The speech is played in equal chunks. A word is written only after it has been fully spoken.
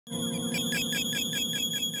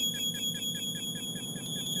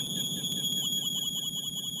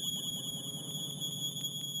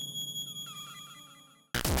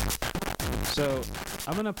So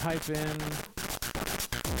I'm gonna pipe in.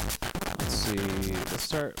 Let's see. Let's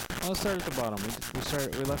start at the bottom.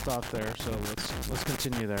 We left off there, so let's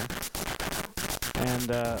continue there. And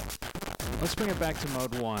let's bring it back to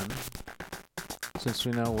mode 1, since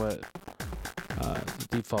we know what the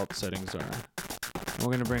default settings are. And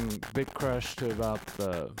we're gonna bring bit crush to about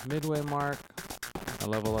the midway mark. I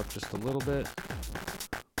level up just a little bit.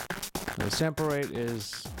 The sample rate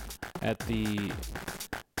is at the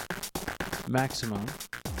maximum,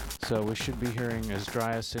 so we should be hearing as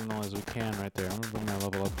dry a signal as we can right there. I'm going to bring my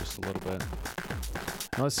level up just a little bit.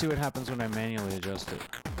 Now let's see what happens when I manually adjust it.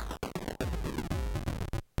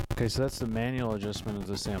 Okay, so that's the manual adjustment of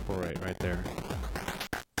the sample rate right there.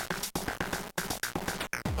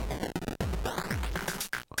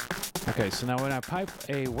 Okay, so now when I pipe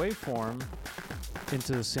a waveform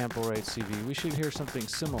into the sample rate CV, we should hear something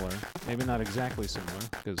similar. Maybe not exactly similar,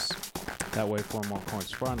 because that waveform won't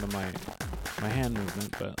correspond to my hand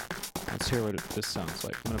movement, but let's hear what this sounds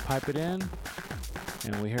like. I'm going to pipe it in,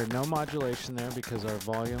 and we hear no modulation there because our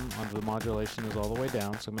volume on the modulation is all the way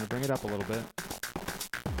down, so I'm going to bring it up a little bit.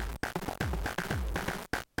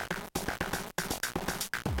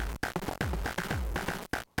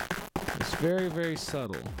 It's very, very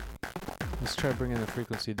subtle. Let's try bringing the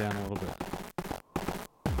frequency down a little bit.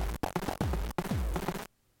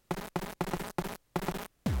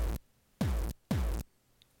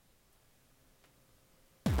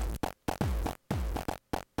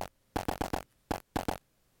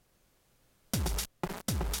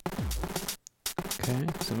 Okay,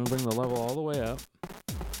 so I'm going to bring the level all the way up.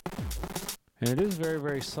 And it is very,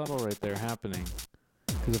 very subtle right there happening.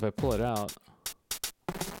 Because if I pull it out,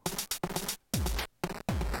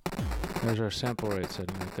 there's our sample rate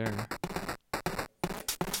setting right there.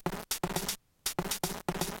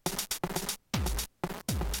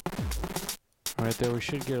 Right there, we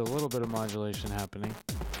should get a little bit of modulation happening.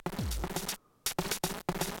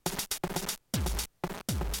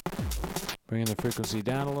 Bringing the frequency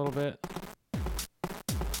down a little bit.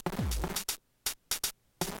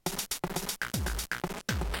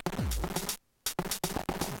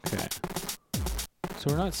 Okay. So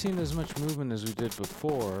we're not seeing as much movement as we did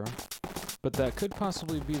before, but that could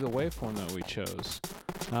possibly be the waveform that we chose.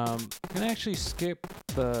 I'm going to actually skip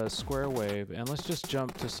the square wave and let's just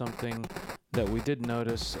jump to something that we did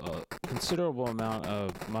notice a considerable amount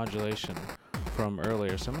of modulation from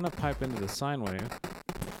earlier. So I'm going to pipe into the sine wave.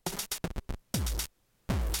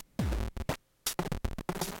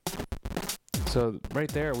 So right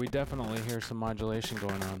there, we definitely hear some modulation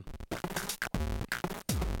going on.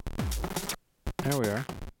 There we are.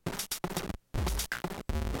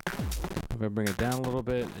 If I bring it down a little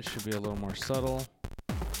bit, it should be a little more subtle.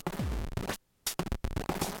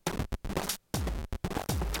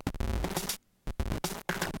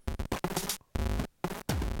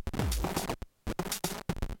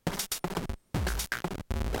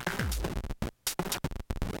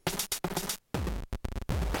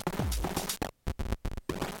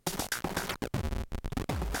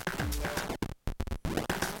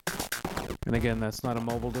 And again, that's not a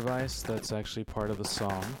mobile device, that's actually part of the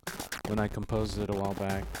song. When I composed it a while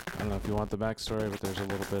back, I don't know if you want the backstory, but there's a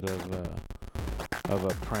little bit of a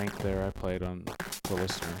prank there I played on the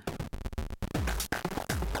listener.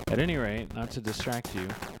 At any rate, not to distract you,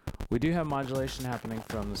 we do have modulation happening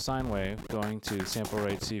from the sine wave going to sample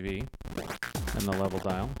rate CV and the level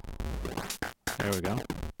dial. There we go.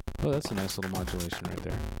 Oh, that's a nice little modulation right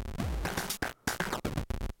there.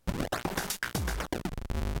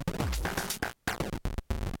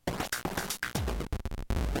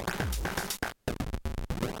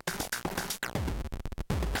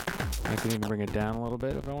 I can even bring it down a little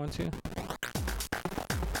bit if I want to.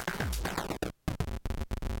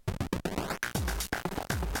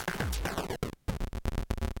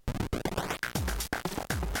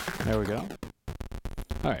 There we go.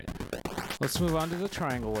 Alright, let's move on to the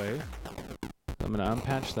triangle wave. I'm going to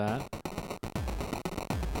unpatch that.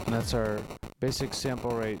 And that's our basic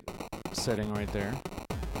sample rate setting right there.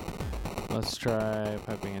 Let's try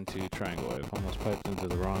piping into triangle wave. Almost piped into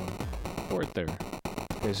the wrong port there.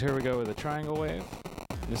 Okay, so here we go with a triangle wave.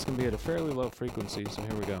 This can be at a fairly low frequency, so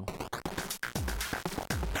here we go.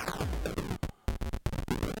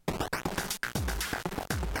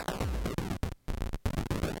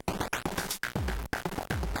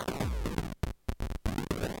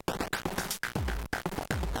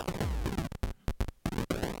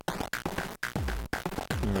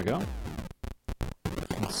 There we go.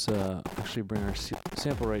 Let's actually bring our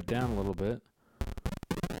sample rate down a little bit.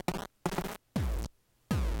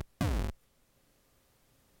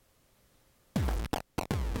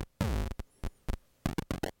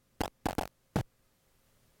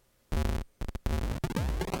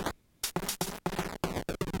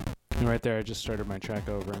 And right there, I just started my track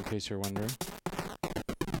over in case you're wondering.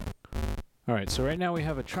 Alright, so right now we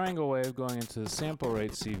have a triangle wave going into the sample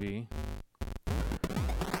rate CV.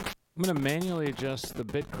 I'm going to manually adjust the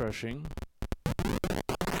bit crushing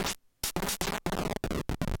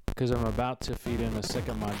because I'm about to feed in a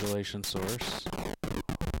second modulation source.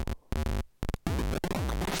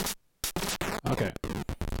 Okay,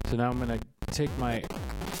 so now I'm going to take my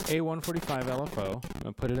A145 LFO, I'm going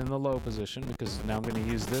to put it in the low position because now I'm going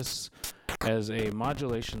to use this as a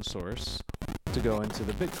modulation source to go into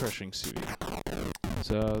the bit crushing CV.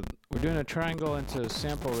 So we're doing a triangle into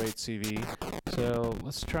sample rate CV, so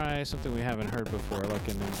let's try something we haven't heard before, like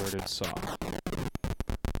an inverted saw.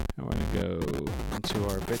 I'm going to go into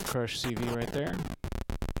our bit crush CV right there.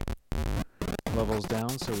 Levels down,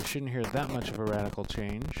 so we shouldn't hear that much of a radical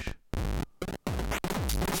change.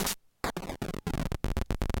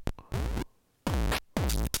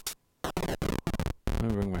 Let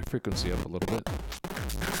me bring my frequency up a little bit.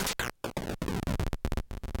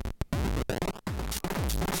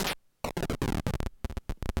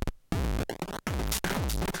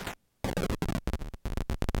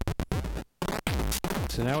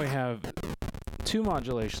 So now we have two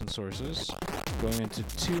modulation sources going into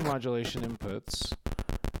two modulation inputs,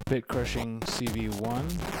 bit crushing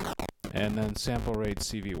CV1 and then sample rate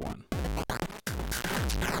CV1.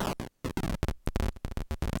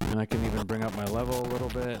 And I can even bring up my level a little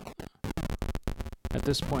bit. At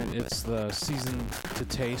this point, it's the season to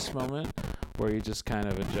taste moment where you just kind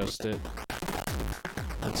of adjust it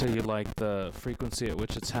until you like the frequency at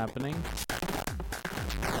which it's happening.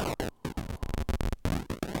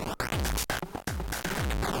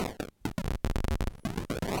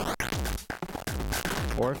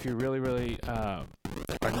 Or if you really are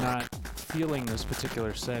not feeling this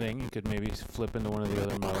particular setting, you could maybe flip into one of the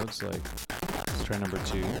other modes, like let's try number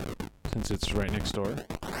 2, since it's right next door.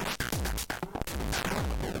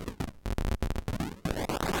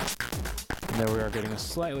 And there we are getting a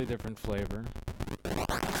slightly different flavor. There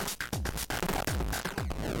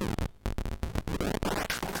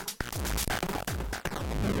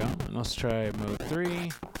we go. And let's try mode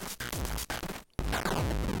 3.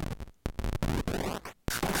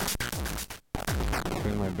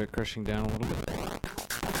 Bring my bit crushing down a little bit.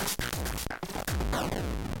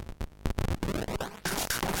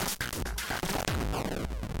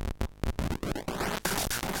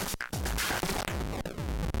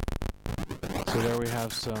 So there we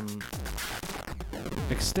have some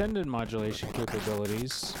extended modulation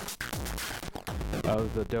capabilities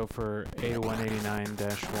of the Doepfer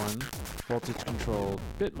A189-1 voltage controlled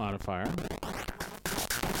bit modifier.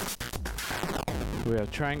 We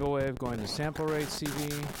have triangle wave going to sample rate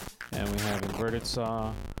CV, and we have inverted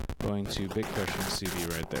saw going to bit crushing CV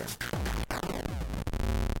right there.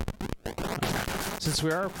 Since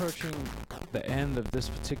we are approaching the end of this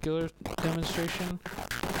particular demonstration,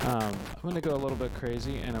 I'm going to go a little bit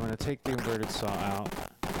crazy, and I'm going to take the inverted saw out,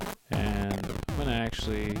 and I'm going to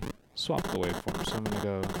actually swap the waveform. So I'm going to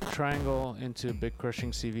go triangle into bit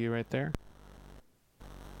crushing CV right there,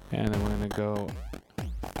 and then we're going to go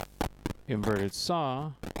inverted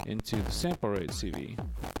saw into the sample rate CV,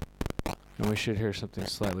 and we should hear something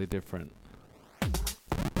slightly different.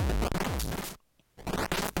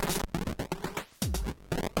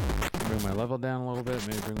 Bring my level down a little bit,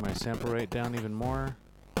 maybe bring my sample rate down even more.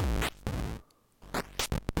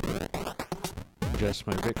 Adjust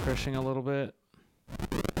my bit crushing a little bit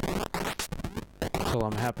until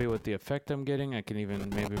I'm happy with the effect I'm getting. I can even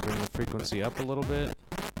maybe bring the frequency up a little bit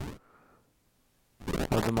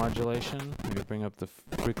of the modulation. Maybe bring up the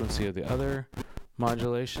frequency of the other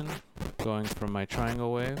modulation, going from my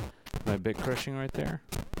triangle wave to my bit crushing right there.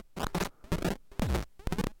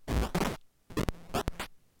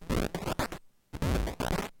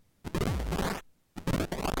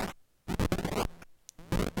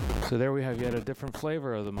 So there we have yet a different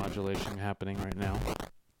flavor of the modulation happening right now.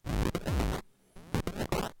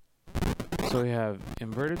 So we have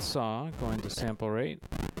inverted saw going to sample rate,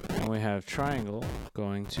 and we have triangle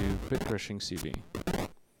going to bit crushing CV.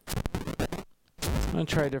 I'm going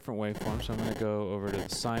to try a different waveform, so I'm going to go over to the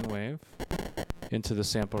sine wave into the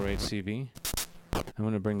sample rate CV. I'm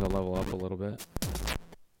going to bring the level up a little bit.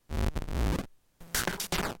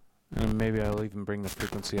 And maybe I'll even bring the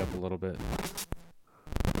frequency up a little bit.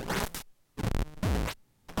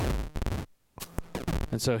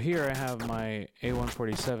 And so here I have my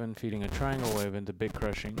A147 feeding a triangle wave into bit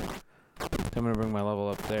crushing. I'm going to bring my level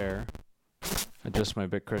up there, adjust my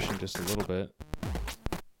bit crushing just a little bit,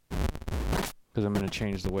 because I'm going to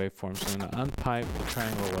change the waveform. So I'm going to unpipe the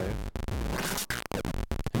triangle wave,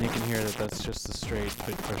 and you can hear that that's just the straight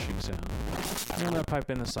bit crushing sound. And I'm going to pipe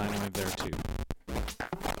in the sine wave there too.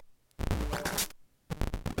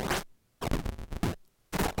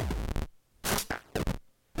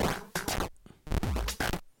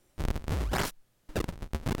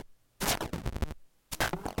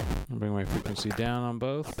 I'll bring my frequency down on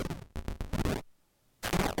both.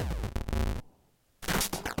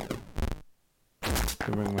 I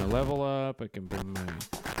can bring my level up, I can bring my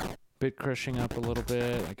bit crushing up a little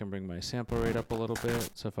bit, I can bring my sample rate up a little bit,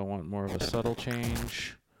 so if I want more of a subtle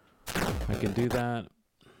change, I can do that.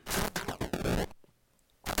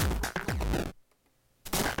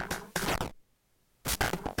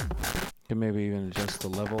 Can maybe even adjust the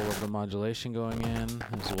level of the modulation going in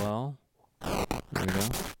as well. There we go.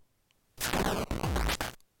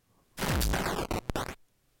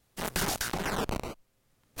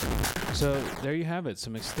 So there you have it,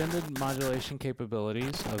 some extended modulation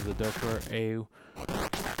capabilities of the Doepfer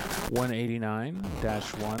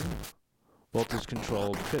A189-1 voltage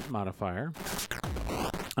controlled bit modifier.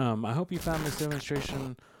 I hope you found this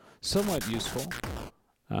demonstration somewhat useful.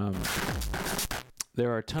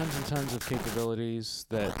 There are tons and tons of capabilities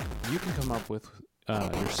that you can come up with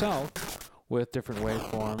yourself with different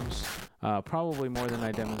waveforms, probably more than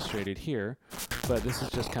I demonstrated here, but this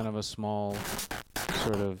is just kind of a small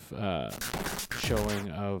sort of showing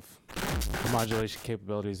of the modulation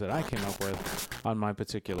capabilities that I came up with on my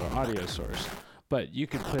particular audio source. But you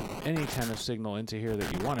could put any kind of signal into here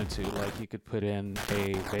that you wanted to, like you could put in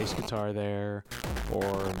a bass guitar there,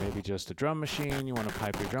 or maybe just a drum machine. You want to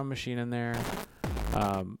pipe your drum machine in there.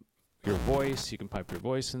 Your voice, you can pipe your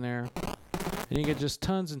voice in there. And you get just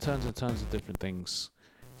tons and tons and tons of different things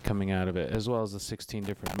coming out of it, as well as the 16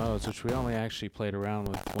 different modes, which we only actually played around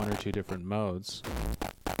with 1 or 2 different modes.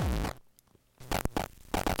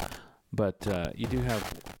 But you do have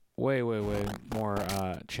way more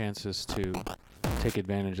chances to take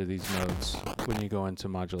advantage of these modes when you go into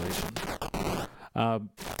modulation.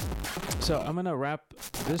 So I'm going to wrap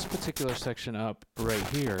this particular section up right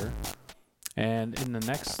here, and in the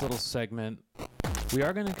next little segment we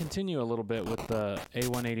are going to continue a little bit with the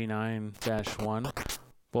A189-1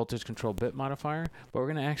 voltage control bit modifier, but we're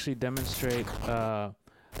going to actually demonstrate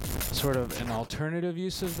sort of an alternative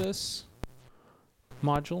use of this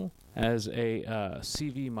module as a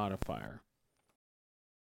CV modifier.